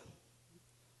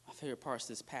 my favorite parts of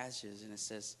this passage, and it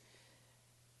says,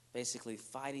 basically,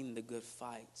 fighting the good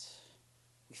fight.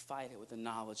 We fight it with the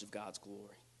knowledge of God's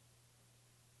glory.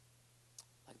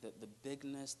 Like the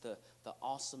bigness, the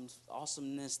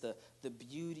awesomeness, the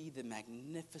beauty, the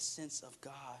magnificence of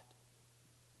God.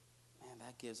 Man,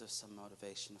 that gives us some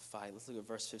motivation to fight. Let's look at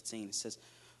verse 15. It says,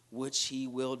 which he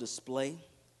will display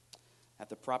at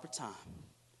the proper time.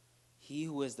 He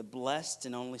who is the blessed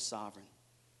and only sovereign,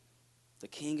 the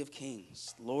King of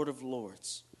kings, Lord of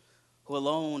lords, who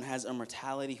alone has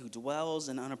immortality, who dwells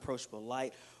in unapproachable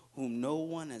light, whom no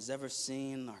one has ever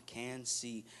seen or can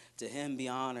see. To him be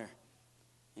honor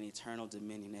and eternal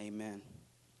dominion. Amen.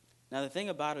 Now, the thing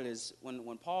about it is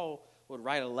when Paul would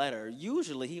write a letter,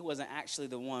 usually he wasn't actually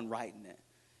the one writing it.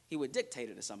 He would dictate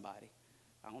it to somebody.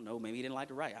 I don't know, maybe he didn't like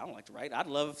to write. I don't like to write. I'd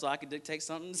love if I could dictate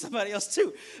something to somebody else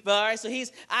too. But all right, so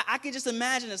I could just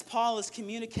imagine as Paul is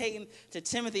communicating to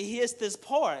Timothy, he hits this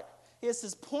point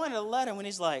of the letter when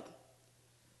he's like,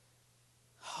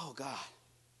 oh, God.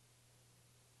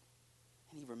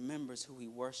 And he remembers who he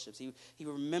worships. He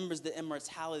remembers the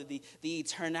immortality, the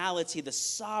eternality, the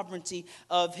sovereignty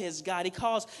of his God. He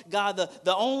calls God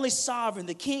the only sovereign,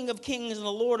 the King of kings and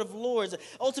the Lord of lords.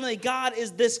 Ultimately, God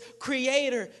is this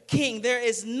creator king. There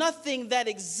is nothing that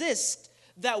exists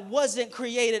that wasn't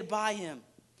created by him.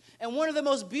 And one of the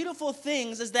most beautiful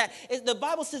things is that the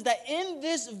Bible says that in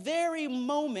this very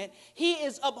moment, he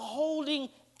is upholding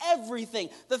everything.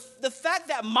 The fact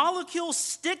that molecules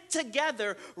stick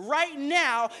together right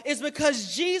now is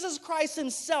because Jesus Christ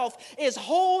himself is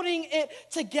holding it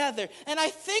together. And I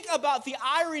think about the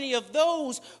irony of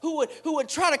those who would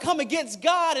try to come against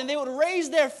God and they would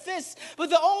raise their fists, but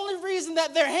the only reason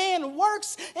that their hand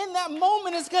works in that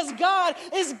moment is because God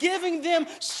is giving them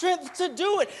strength to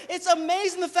do it. It's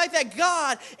amazing the fact that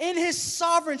God, in his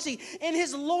sovereignty, in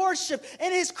his lordship,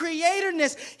 in his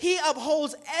creatorness, he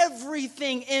upholds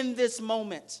everything in this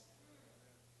moment.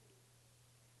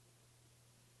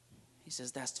 He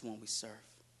says that's the one we serve.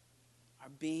 Our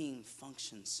being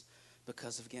functions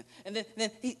because of him. And then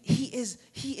he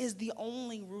is the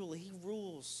only ruler. He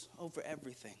rules over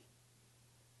everything.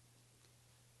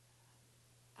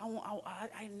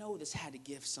 I know this had to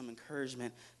give some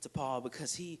encouragement to Paul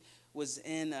because he was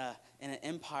in an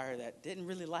empire that didn't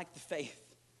really like the faith.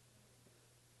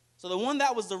 So the one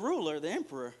that was the ruler, the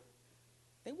emperor,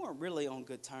 they weren't really on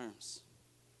good terms.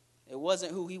 It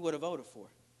wasn't who he would have voted for.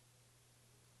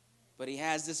 But he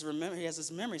has this memory. He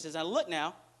says, now look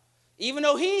now, even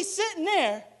though he's sitting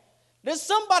there, there's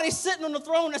somebody sitting on the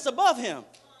throne that's above him.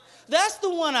 That's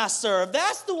the one I serve.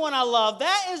 That's the one I love.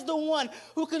 That is the one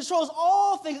who controls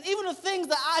all things, even the things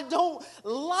that I don't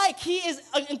like. He is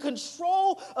in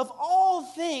control of all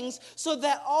things so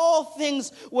that all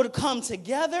things would come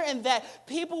together and that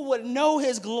people would know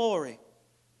his glory.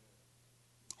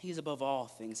 He's above all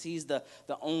things. He's the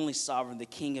only sovereign, the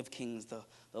King of kings, the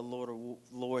Lord of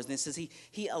lords. And it says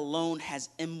he alone has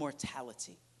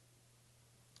immortality.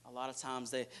 A lot of times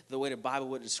the way the Bible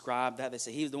would describe that, they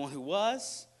say he's the one who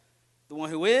was, the one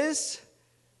who is,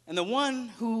 and the one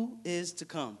who is to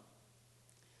come.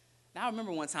 Now, I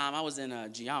remember one time I was in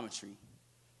geometry.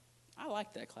 I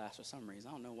liked that class for some reason.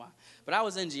 I don't know why. But I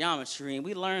was in geometry, and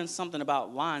we learned something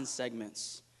about line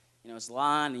segments. You know, it's a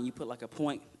line, and you put like a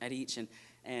point at each, and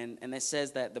it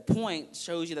says that the point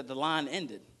shows you that the line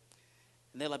ended.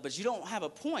 And they're like, but you don't have a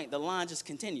point. The line just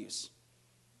continues.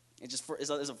 It's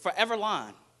a forever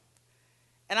line.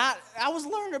 And I was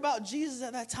learning about Jesus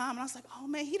at that time, and I was like, oh,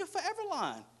 man, he the forever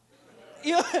line.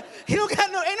 You know, he don't got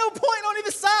ain't no point on either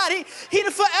side. He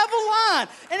the forever line.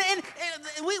 And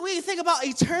we think about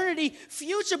eternity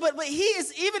future, but he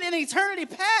is even in eternity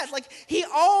past. Like he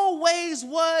always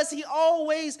was, he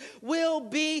always will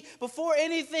be. Before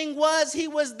anything was, he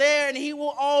was there, and he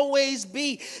will always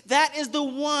be. That is the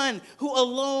one who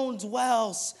alone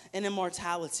dwells in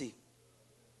immortality.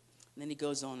 And then he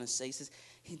goes on to say, he says,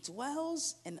 he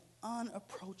dwells in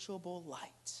unapproachable light.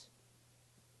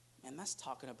 And that's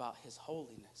talking about his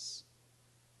holiness.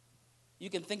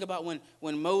 You can think about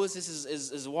when Moses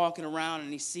is walking around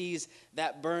and he sees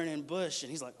that burning bush and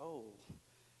he's like, oh,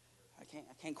 I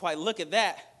can't quite look at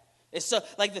that. It's so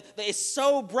it's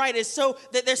so bright. It's so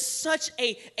that there's such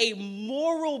a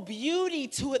moral beauty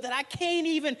to it that I can't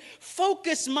even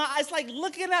focus my eyes. It's like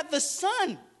looking at the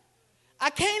sun. I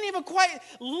can't even quite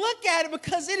look at it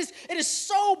because it is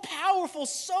so powerful,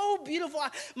 so beautiful.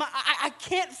 I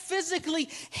can't physically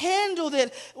handle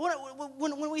it.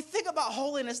 When we think about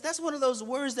holiness, that's one of those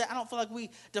words that I don't feel like we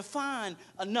define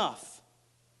enough.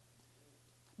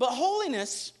 But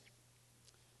holiness,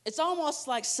 it's almost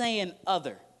like saying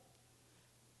other.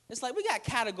 It's like we got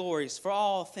categories for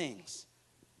all things.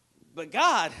 But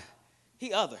God,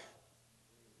 he other.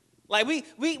 Like we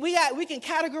can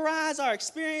categorize our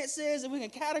experiences, and we can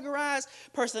categorize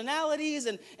personalities,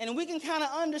 and we can kind of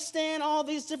understand all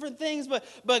these different things,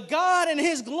 but God and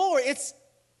his glory, it's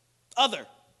other.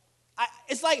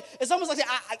 It's almost like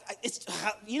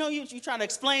you're trying to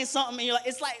explain something, and you're like,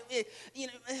 it's like,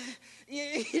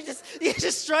 you're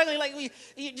just struggling, like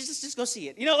you just go see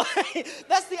it.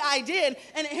 That's the idea.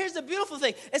 And here's the beautiful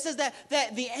thing. It says that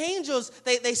the angels,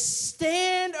 they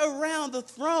stand around the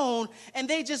throne, and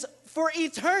they just, for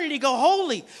eternity, go,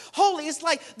 holy, holy. It's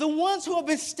like the ones who have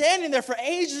been standing there for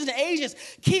ages and ages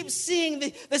keep seeing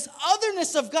this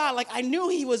otherness of God. Like, I knew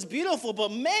he was beautiful,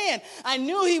 but man, I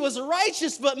knew he was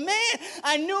righteous, but man,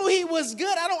 I knew he was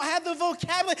good. I don't have the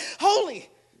vocabulary. Holy.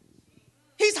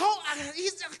 He's holy.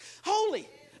 He's holy.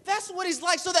 That's what he's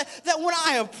like. So that when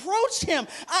I approach him,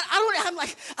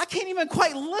 I can't even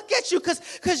quite look at you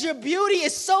because your beauty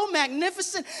is so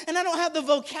magnificent, and I don't have the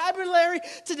vocabulary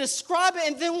to describe it.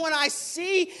 And then when I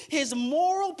see his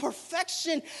moral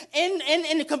perfection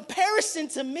in comparison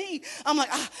to me, I'm like,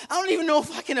 I don't even know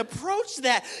if I can approach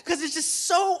that, because it's just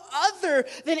so other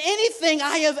than anything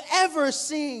I have ever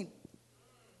seen.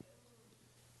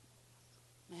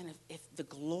 Man, if the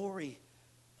glory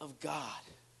of God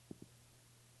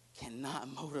cannot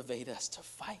motivate us to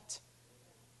fight,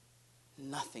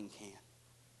 nothing can.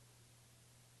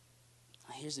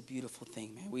 Now, here's the beautiful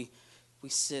thing, man. We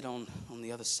sit on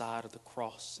the other side of the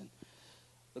cross, and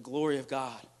the glory of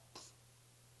God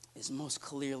is most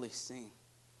clearly seen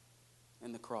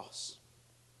in the cross.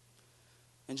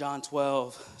 In John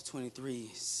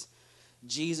 12:23,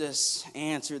 Jesus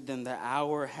answered them, "The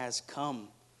hour has come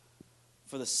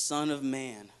for the Son of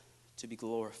Man to be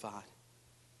glorified."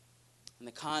 And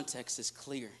the context is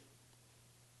clear.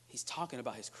 He's talking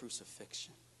about his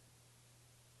crucifixion.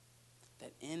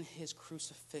 That in his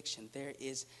crucifixion, there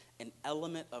is an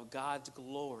element of God's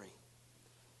glory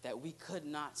that we could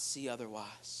not see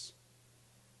otherwise.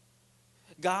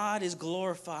 God is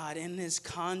glorified in his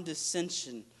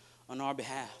condescension on our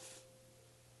behalf.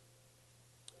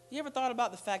 You ever thought about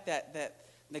the fact that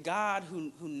the God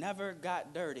who never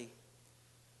got dirty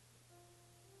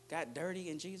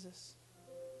in Jesus?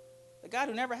 The God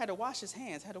who never had to wash his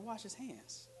hands had to wash his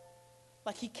hands.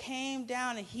 Like, he came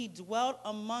down and he dwelt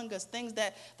among us, things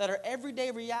that are everyday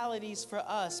realities for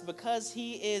us. Because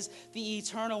he is the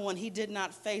eternal one, he did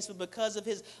not face, but because of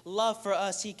his love for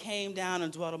us, he came down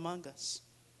and dwelt among us.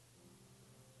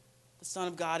 The Son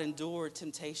of God endured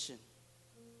temptation.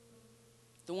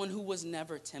 The one who was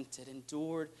never tempted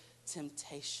endured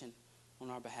temptation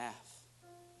on our behalf.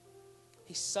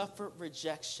 He suffered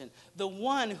rejection. The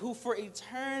one who for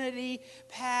eternity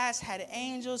past had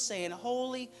angels saying,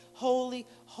 "Holy, holy,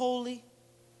 holy,"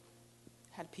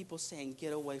 had people saying,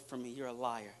 "Get away from me, you're a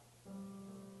liar."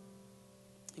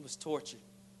 He was tortured.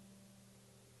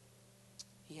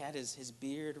 He had his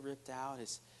beard ripped out,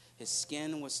 his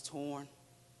skin was torn,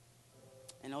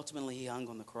 and ultimately he hung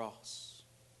on the cross.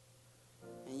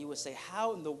 And you would say,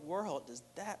 how in the world does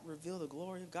that reveal the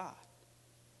glory of God?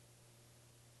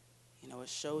 It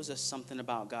shows us something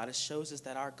about God. It shows us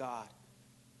that our God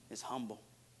is humble.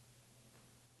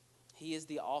 He is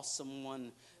the awesome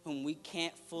one whom we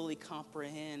can't fully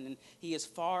comprehend, and he is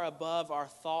far above our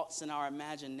thoughts and our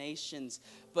imaginations,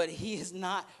 but he is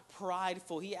not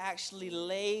prideful. He actually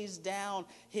lays down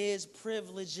his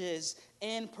privileges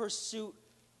in pursuit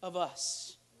of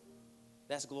us.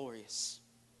 That's glorious.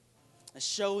 It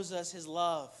shows us his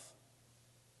love.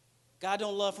 God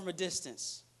don't love from a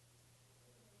distance.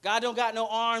 God don't got no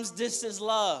arm's distance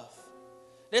love.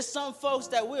 There's some folks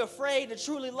that we're afraid to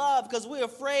truly love because we're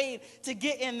afraid to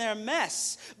get in their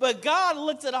mess. But God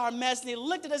looked at our mess and he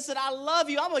looked at us and said, "I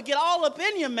love you. I'm going to get all up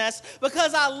in your mess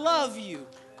because I love you."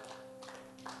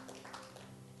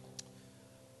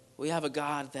 We have a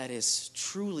God that is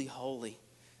truly holy.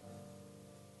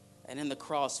 And in the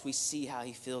cross, we see how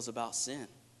he feels about sin.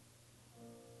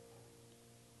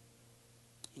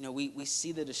 We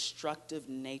see the destructive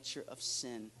nature of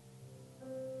sin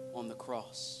on the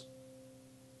cross.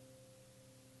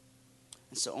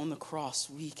 And so on the cross,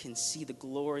 we can see the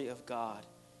glory of God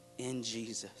in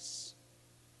Jesus.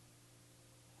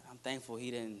 I'm thankful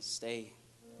he didn't stay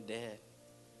dead.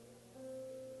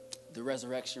 The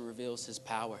resurrection reveals his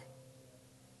power.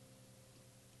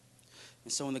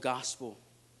 And so in the gospel,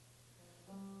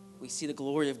 we see the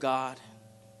glory of God,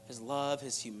 his love,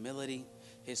 his humility,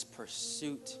 his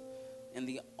pursuit, and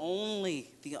the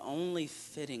only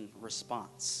fitting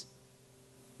response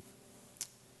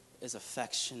is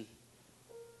affection,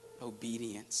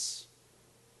 obedience,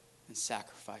 and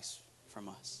sacrifice from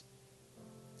us.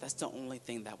 That's the only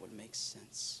thing that would make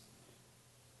sense.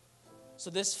 So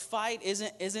this fight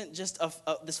isn't just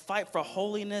this fight for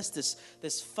holiness,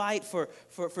 this fight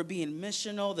for being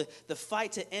missional, the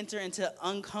fight to enter into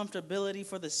uncomfortability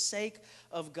for the sake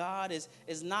of God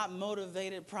is not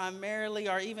motivated primarily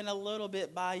or even a little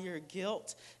bit by your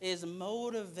guilt. It is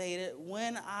motivated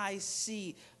when I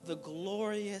see the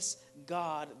glorious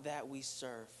God that we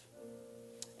serve.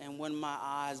 And when my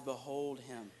eyes behold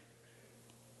him,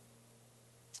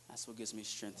 that's what gives me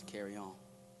strength to carry on.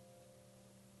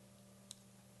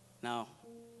 Now,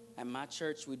 at my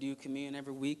church, we do communion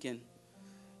every week, and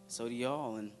so do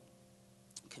y'all. And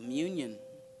communion,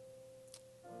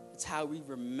 it's how we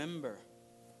remember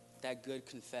that good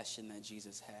confession that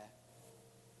Jesus had.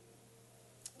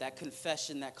 That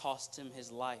confession that cost him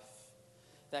his life.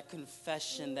 That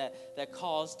confession that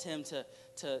caused him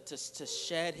to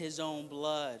shed his own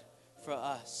blood for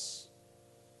us.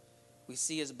 We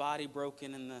see his body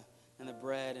broken in the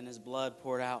bread and his blood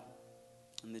poured out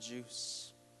in the juice.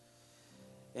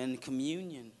 And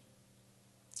communion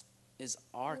is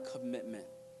our commitment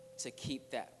to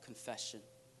keep that confession.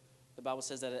 The Bible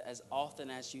says that as often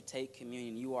as you take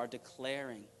communion, you are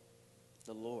declaring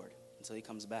the Lord until he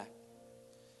comes back.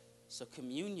 So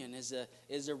communion is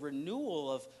a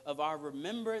renewal of our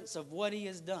remembrance of what he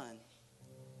has done.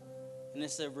 And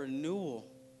it's a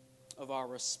renewal of our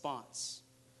response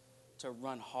to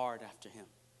run hard after him.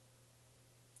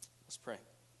 Let's pray.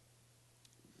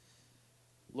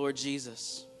 Lord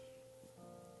Jesus,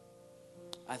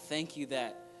 I thank you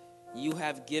that you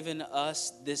have given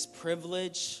us this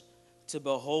privilege to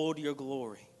behold your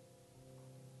glory.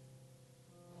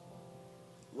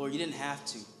 Lord, you didn't have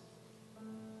to.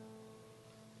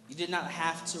 You did not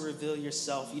have to reveal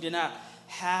yourself. You did not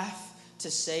have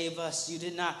to save us. You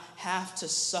did not have to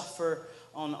suffer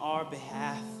on our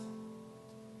behalf.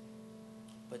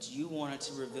 But you wanted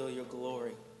to reveal your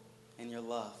glory and your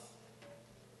love.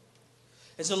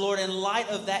 And so, Lord, in light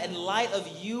of that, in light of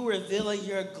you revealing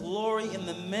your glory in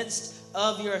the midst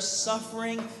of your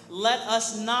suffering, let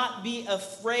us not be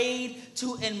afraid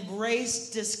to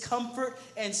embrace discomfort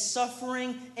and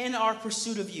suffering in our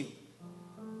pursuit of you.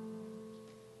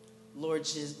 Lord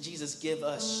Jesus, give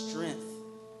us strength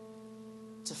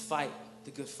to fight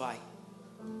the good fight.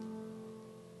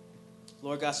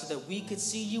 Lord God, so that we could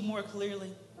see you more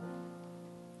clearly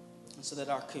and so that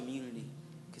our community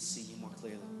could see you more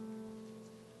clearly.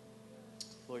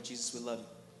 Lord Jesus, we love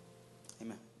you.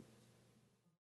 Amen.